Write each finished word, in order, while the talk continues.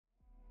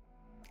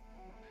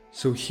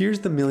So here's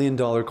the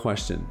million-dollar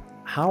question.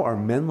 How are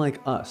men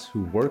like us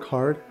who work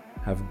hard,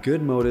 have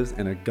good motives,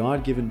 and a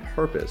God-given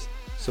purpose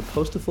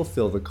supposed to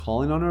fulfill the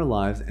calling on our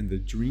lives and the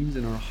dreams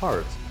in our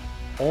hearts,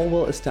 all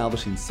while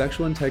establishing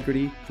sexual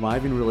integrity,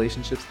 thriving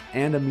relationships,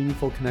 and a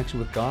meaningful connection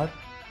with God?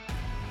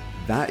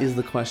 That is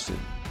the question,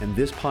 and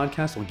this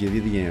podcast will give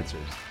you the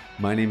answers.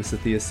 My name is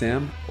Sathya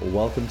Sam.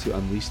 Welcome to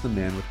Unleash the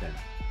Man Within.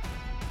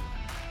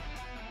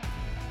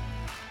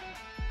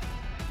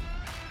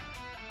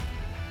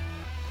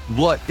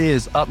 What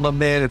is up, my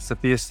man? It's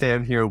Sathya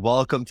Sam here.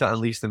 Welcome to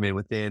Unleash the Man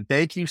Within.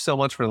 Thank you so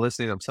much for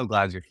listening. I'm so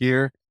glad you're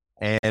here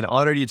and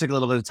honored you took a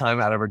little bit of time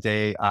out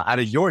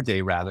of your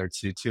day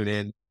to tune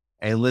in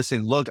and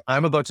listen. Look,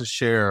 I'm about to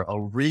share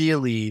a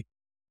really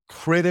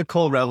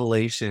critical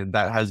revelation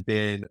that has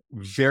been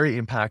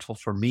very impactful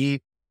for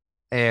me.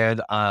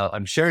 And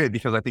I'm sharing it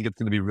because I think it's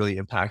going to be really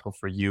impactful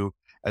for you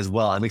as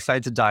well. I'm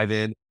excited to dive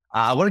in.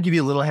 I want to give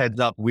you a little heads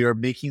up. We are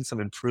making some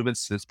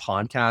improvements to this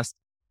podcast.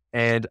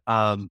 And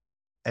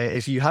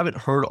if you haven't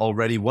heard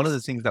already, one of the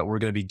things that we're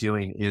going to be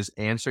doing is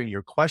answering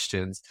your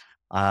questions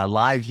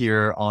live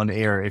here on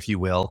air, if you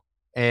will.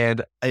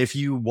 And if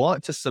you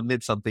want to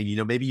submit something,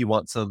 maybe you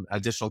want some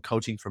additional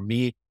coaching from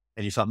me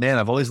and you thought, man,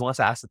 I've always wanted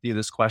to ask Sathya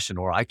this question,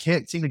 or I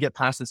can't seem to get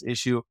past this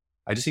issue.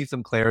 I just need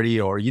some clarity,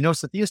 or,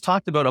 Sathya's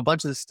talked about a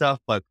bunch of this stuff,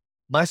 but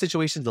my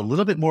situation's a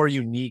little bit more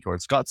unique, or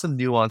it's got some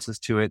nuances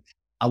to it.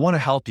 I want to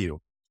help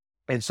you.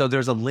 And so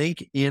there's a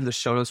link in the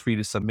show notes for you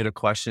to submit a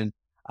question.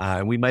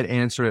 And we might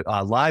answer it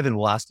live, and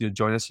we'll ask you to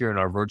join us here in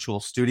our virtual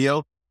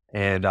studio,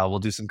 and we'll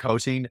do some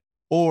coaching,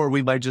 or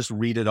we might just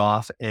read it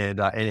off and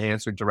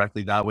answer it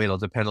directly that way. It'll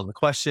depend on the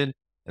question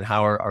and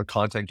how our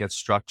content gets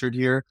structured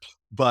here.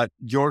 But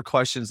your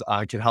questions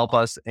can help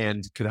us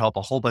and could help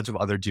a whole bunch of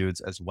other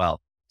dudes as well.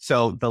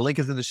 So the link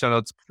is in the show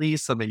notes.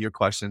 Please submit your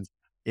questions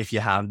if you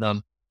have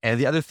them. And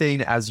the other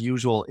thing, as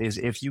usual, is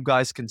if you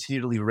guys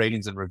continue to leave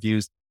ratings and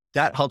reviews,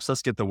 that helps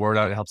us get the word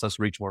out. It helps us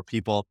reach more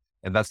people.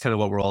 And that's kind of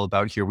what we're all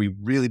about here. We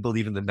really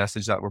believe in the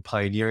message that we're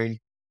pioneering.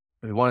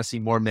 We want to see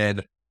more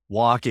men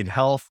walk in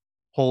health,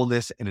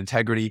 wholeness, and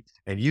integrity.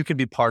 And you can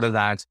be part of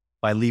that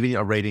by leaving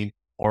a rating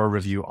or a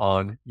review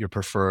on your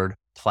preferred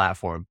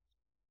platform.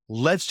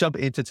 Let's jump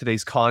into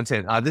today's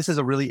content. This is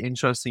a really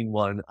interesting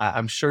one.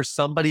 I'm sure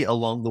somebody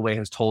along the way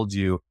has told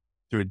you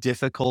through a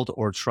difficult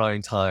or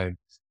trying time,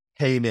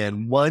 hey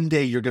man, one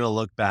day you're going to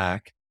look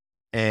back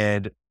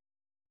and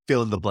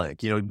fill in the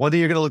blank. One day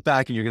you're going to look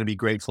back and you're going to be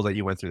grateful that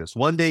you went through this.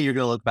 One day you're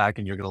going to look back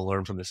and you're going to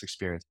learn from this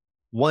experience.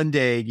 One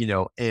day,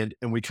 and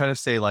we kind of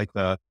say like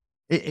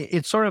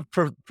it sort of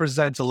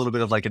presents a little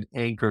bit of like an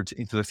anchor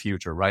into the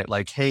future, right?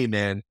 Like, hey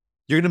man,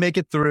 you're going to make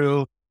it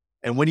through.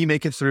 And when you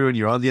make it through and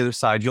you're on the other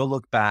side, you'll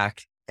look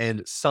back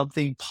and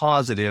something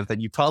positive that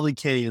you probably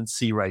can't even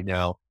see right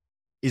now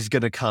is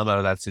going to come out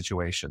of that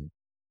situation.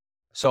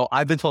 So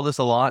I've been told this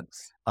a lot.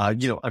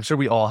 I'm sure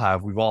we all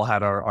have. We've all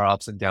had our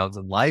ups and downs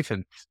in life,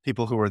 and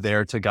people who are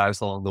there to guide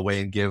us along the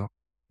way and give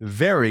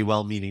very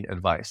well-meaning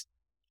advice.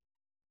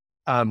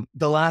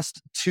 The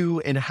last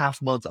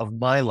 2.5 months of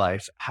my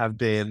life have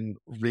been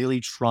really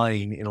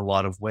trying in a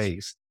lot of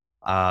ways.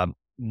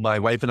 My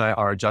wife and I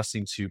are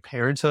adjusting to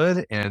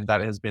parenthood, and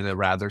that has been a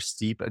rather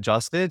steep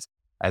adjustment.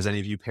 As any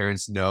of you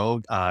parents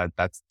know,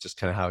 that's just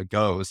kind of how it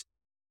goes.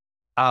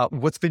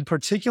 What's been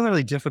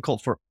particularly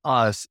difficult for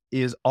us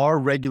is our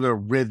regular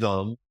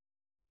rhythm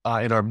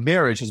in our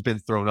marriage has been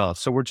thrown off.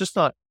 So we're just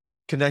not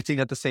connecting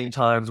at the same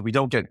times. We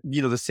don't get,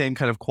 the same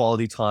kind of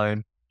quality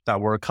time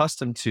that we're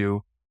accustomed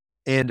to.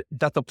 And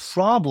that's a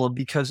problem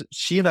because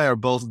she and I are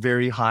both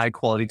very high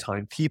quality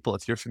time people.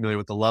 If you're familiar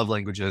with the love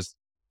languages,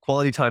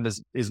 quality time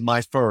is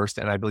my first,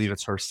 and I believe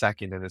it's her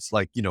second. And it's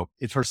like,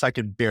 it's her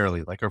second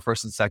barely. Like her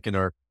first and second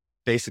are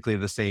basically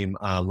the same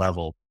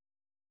level.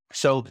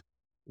 So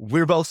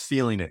we're both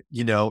feeling it,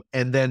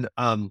 and then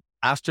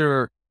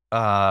after,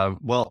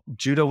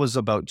 Judah was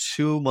about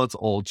 2 months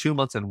old, 2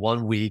 months and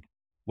 1 week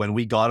when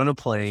we got on a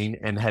plane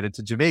and headed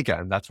to Jamaica.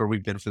 And that's where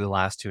we've been for the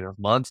last 2.5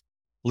 months,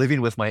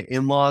 living with my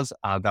in-laws.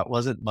 That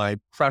wasn't my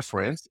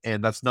preference,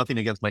 and that's nothing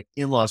against my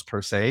in-laws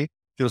per se. If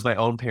it was my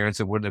own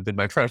parents, it wouldn't have been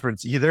my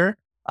preference either.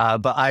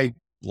 But I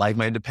like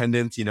my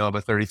independence. I'm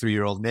a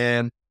 33-year-old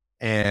man,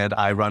 and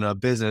I run a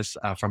business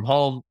from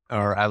home,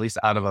 or at least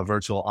out of a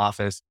virtual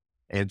office.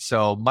 And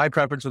so my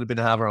preference would have been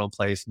to have her own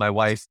place. My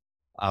wife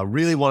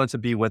really wanted to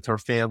be with her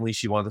family.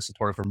 She wanted the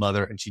support of her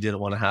mother, and she didn't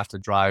want to have to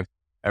drive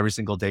every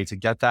single day to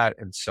get that.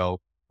 And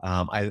so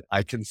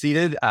I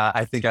conceded,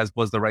 I think as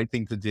was the right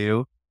thing to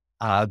do.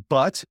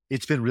 But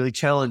it's been really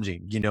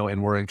challenging,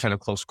 and we're in kind of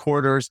close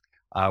quarters.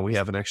 We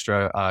have an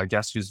extra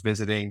guest who's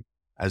visiting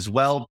as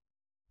well.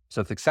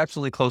 So it's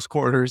exceptionally close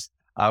quarters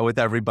with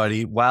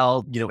everybody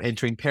while,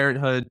 entering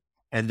parenthood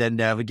and then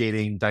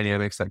navigating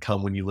dynamics that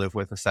come when you live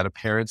with a set of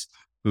parents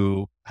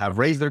who have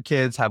raised their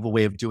kids, have a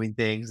way of doing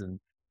things. And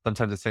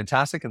sometimes it's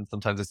fantastic, and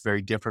sometimes it's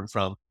very different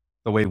from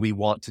the way we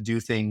want to do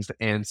things.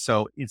 And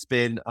so it's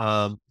been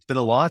a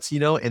lot,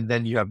 and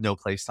then you have no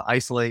place to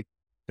isolate,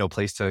 no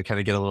place to kind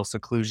of get a little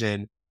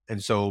seclusion.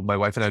 And so my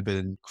wife and I have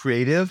been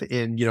creative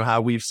in,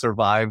 how we've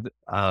survived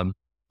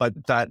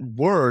But that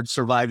word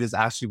survived is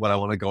actually what I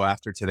want to go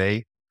after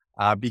today,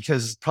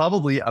 because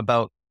probably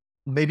about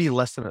maybe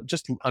less than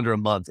just under a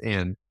month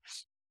in,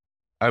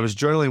 I was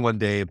journaling one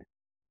day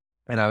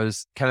and I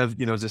was kind of,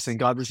 just saying,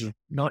 God, this is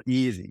not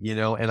easy,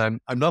 and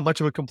I'm not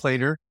much of a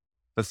complainer.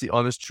 That's the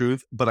honest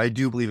truth, but I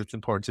do believe it's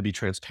important to be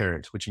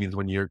transparent, which means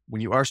when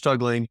you are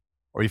struggling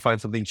or you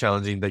find something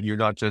challenging, that you're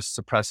not just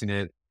suppressing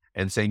it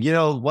and saying,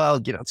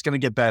 it's going to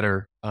get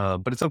better.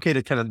 But it's okay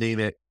to kind of name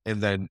it, and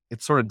then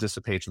it sort of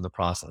dissipates in the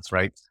process.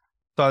 Right.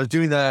 So I was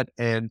doing that,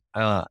 and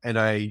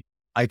I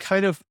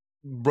kind of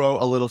wrote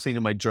a little thing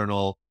in my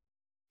journal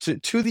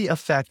to the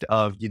effect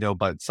of,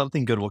 but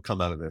something good will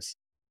come out of this.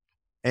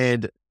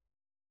 And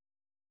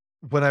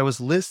when I was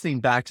listening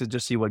back to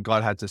just see what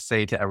God had to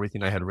say to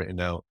everything I had written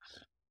out,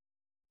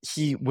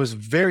 he was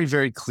very,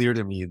 very clear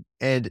to me.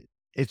 And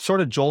it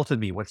sort of jolted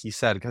me what he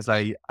said, because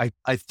I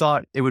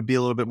thought it would be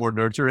a little bit more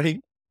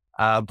nurturing.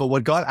 But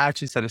what God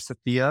actually said is,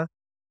 Sathya,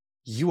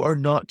 you are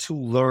not to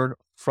learn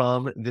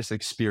from this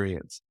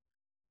experience.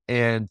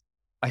 And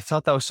I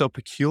thought that was so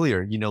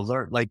peculiar,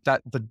 learn like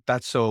that, but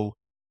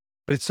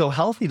it's so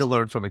healthy to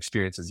learn from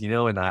experiences,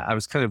 and I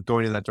was kind of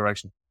going in that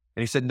direction.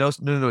 And he said,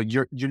 no,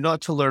 you're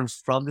not to learn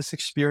from this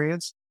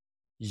experience.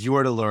 You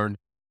are to learn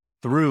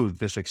through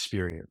this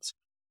experience.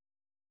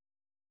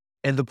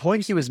 And the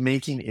point he was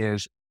making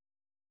is,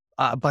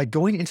 by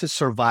going into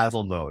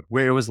survival mode,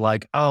 where it was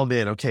like, oh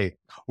man, okay,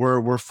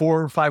 we're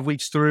 4 or 5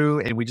 weeks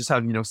through and we just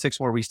have, 6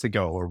 more weeks to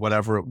go, or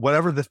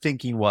whatever the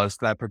thinking was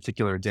that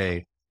particular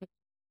day.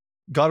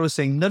 God was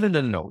saying,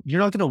 no. You're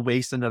not going to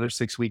waste another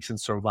 6 weeks in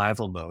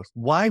survival mode.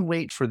 Why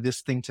wait for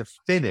this thing to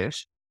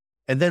finish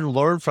and then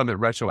learn from it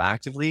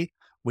retroactively,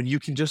 when you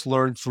can just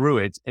learn through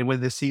it? And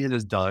when the season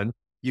is done,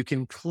 you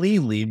can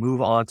cleanly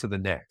move on to the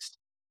next.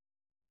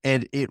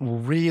 And it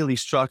really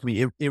struck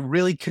me. It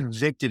really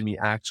convicted me,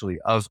 actually,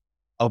 of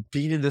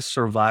being in this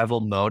survival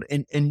mode.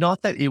 And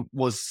not that it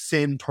was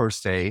sin per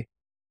se,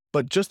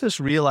 but just this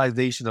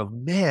realization of,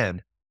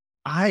 man,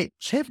 I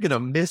am going to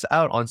miss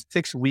out on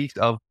 6 weeks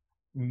of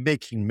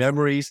making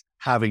memories,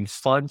 having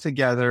fun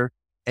together,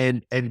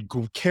 and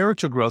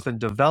character growth and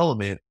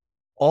development,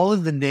 all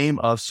in the name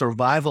of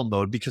survival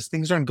mode, because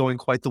things aren't going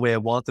quite the way I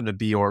want them to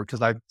be, or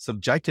because I've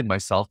subjected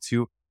myself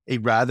to a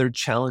rather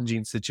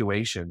challenging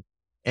situation.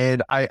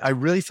 And I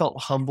really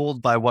felt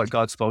humbled by what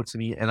God spoke to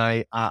me. And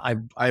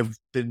I've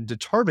been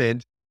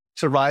determined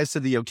to rise to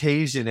the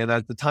occasion. And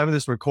at the time of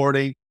this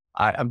recording,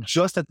 I'm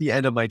just at the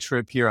end of my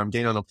trip here. I'm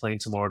getting on a plane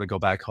tomorrow to go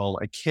back home.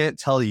 I can't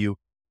tell you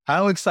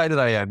how excited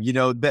I am.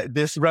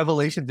 This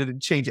revelation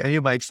didn't change any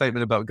of my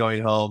excitement about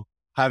going home,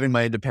 having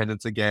my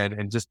independence again,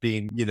 and just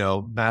being,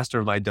 master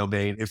of my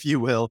domain, if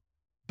you will.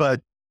 But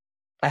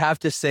I have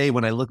to say,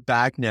 when I look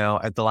back now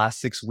at the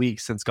last 6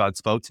 weeks since God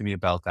spoke to me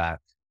about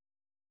that,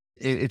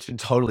 it's been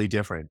totally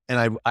different.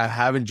 And I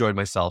have enjoyed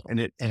myself, and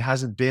it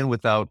hasn't been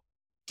without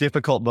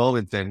difficult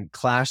moments and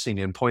clashing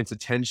and points of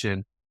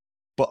tension.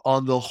 But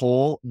on the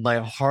whole, my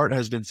heart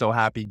has been so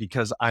happy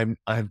because I'm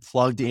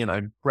plugged in,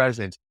 I'm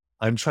present,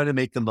 I'm trying to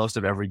make the most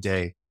of every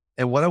day.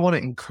 And what I want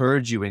to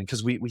encourage you in,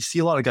 because we see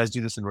a lot of guys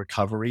do this in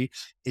recovery,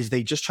 is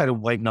they just try to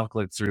white knuckle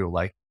it through.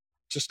 Like,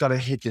 just got to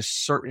hit this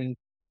certain,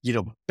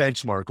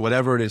 benchmark,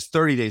 whatever it is,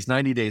 30 days,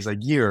 90 days, a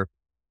year.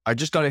 I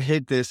just got to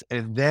hit this,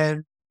 and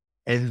then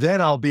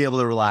I'll be able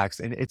to relax.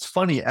 And it's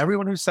funny,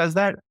 everyone who says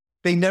that,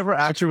 they never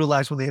actually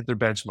relax when they hit their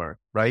benchmark,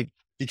 right?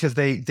 Because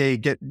they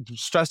get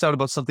stressed out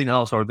about something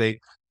else, or they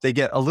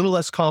get a little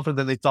less confident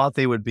than they thought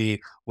they would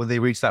be when they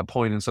reach that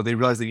point. And so they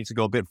realize they need to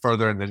go a bit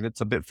further, and then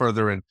it's a bit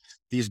further. And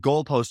these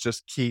goalposts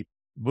just keep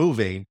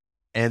moving,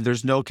 and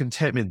there's no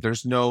contentment.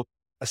 There's no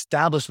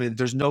establishment.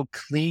 There's no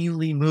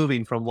cleanly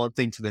moving from one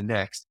thing to the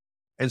next.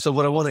 And so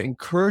what I want to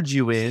encourage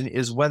you in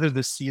is, whether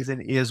the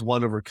season is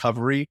one of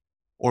recovery,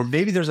 or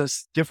maybe there's a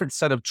different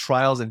set of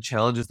trials and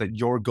challenges that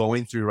you're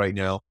going through right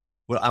now,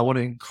 what I want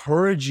to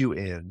encourage you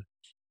in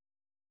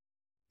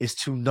is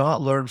to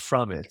not learn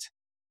from it,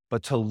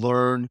 but to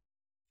learn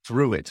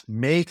through it.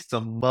 Make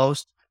the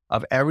most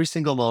of every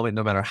single moment,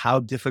 no matter how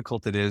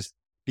difficult it is,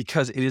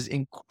 because it is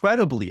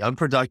incredibly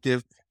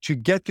unproductive to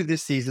get through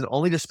this season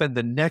only to spend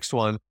the next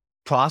one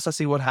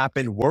processing what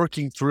happened,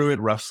 working through it,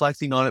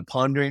 reflecting on it,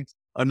 pondering.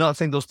 I'm not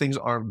saying those things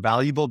aren't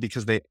valuable,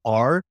 because they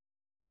are,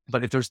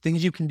 but if there's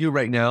things you can do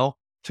right now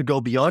to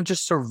go beyond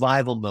just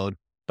survival mode,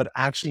 but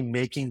actually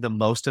making the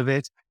most of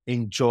it,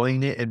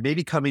 enjoying it, and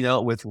maybe coming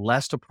out with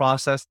less to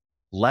process,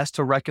 less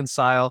to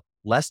reconcile,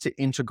 less to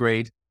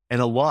integrate,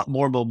 and a lot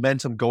more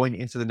momentum going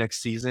into the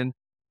next season,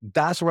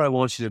 that's where I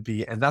want you to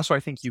be. And that's where I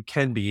think you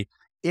can be,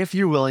 if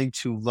you're willing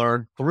to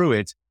learn through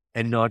it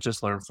and not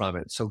just learn from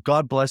it. So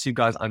God bless you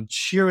guys. I'm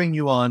cheering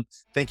you on.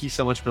 Thank you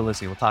so much for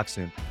listening. We'll talk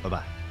soon.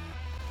 Bye-bye.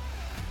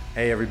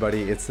 Hey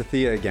everybody, it's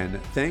Sathya again.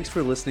 Thanks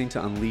for listening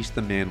to Unleash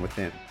the Man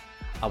Within.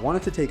 I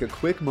wanted to take a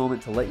quick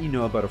moment to let you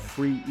know about a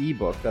free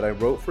ebook that I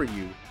wrote for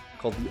you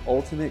called The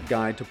Ultimate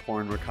Guide to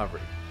Porn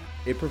Recovery.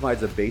 It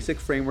provides a basic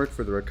framework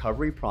for the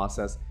recovery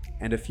process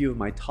and a few of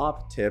my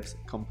top tips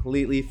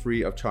completely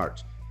free of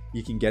charge.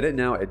 You can get it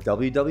now at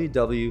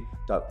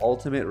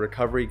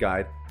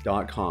www.ultimaterecoveryguide.com.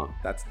 www.ultimaterecoveryguide.com.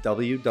 That's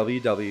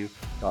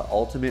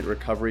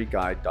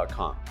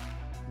www.ultimaterecoveryguide.com.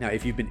 Now,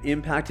 if you've been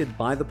impacted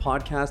by the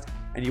podcast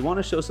and you want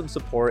to show some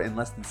support in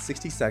less than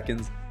 60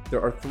 seconds,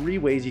 there are 3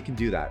 ways you can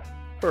do that.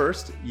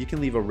 First, you can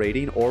leave a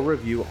rating or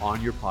review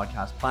on your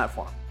podcast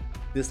platform.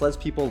 This lets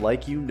people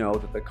like you know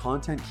that the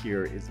content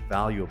here is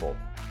valuable.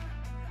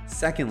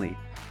 Secondly,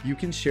 you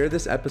can share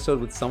this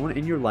episode with someone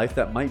in your life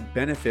that might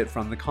benefit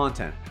from the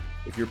content.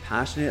 If you're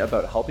passionate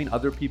about helping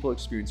other people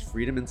experience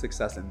freedom and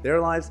success in their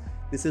lives,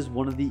 this is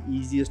one of the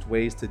easiest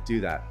ways to do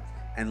that.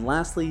 And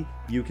lastly,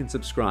 you can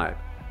subscribe.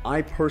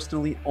 I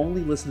personally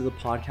only listen to the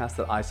podcast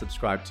that I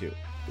subscribe to.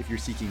 If you're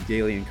seeking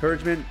daily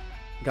encouragement,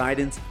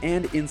 guidance,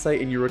 and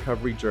insight in your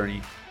recovery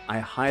journey, I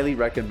highly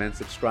recommend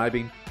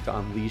subscribing to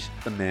Unleash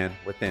the Man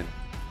Within.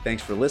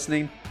 Thanks for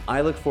listening.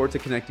 I look forward to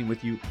connecting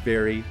with you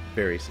very,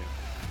 very soon.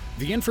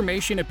 The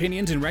information,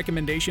 opinions, and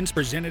recommendations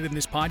presented in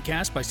this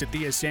podcast by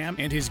Sathya Sam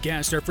and his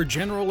guests are for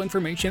general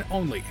information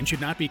only and should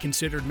not be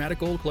considered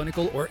medical,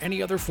 clinical, or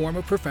any other form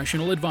of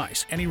professional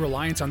advice. Any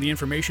reliance on the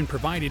information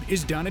provided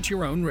is done at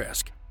your own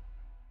risk.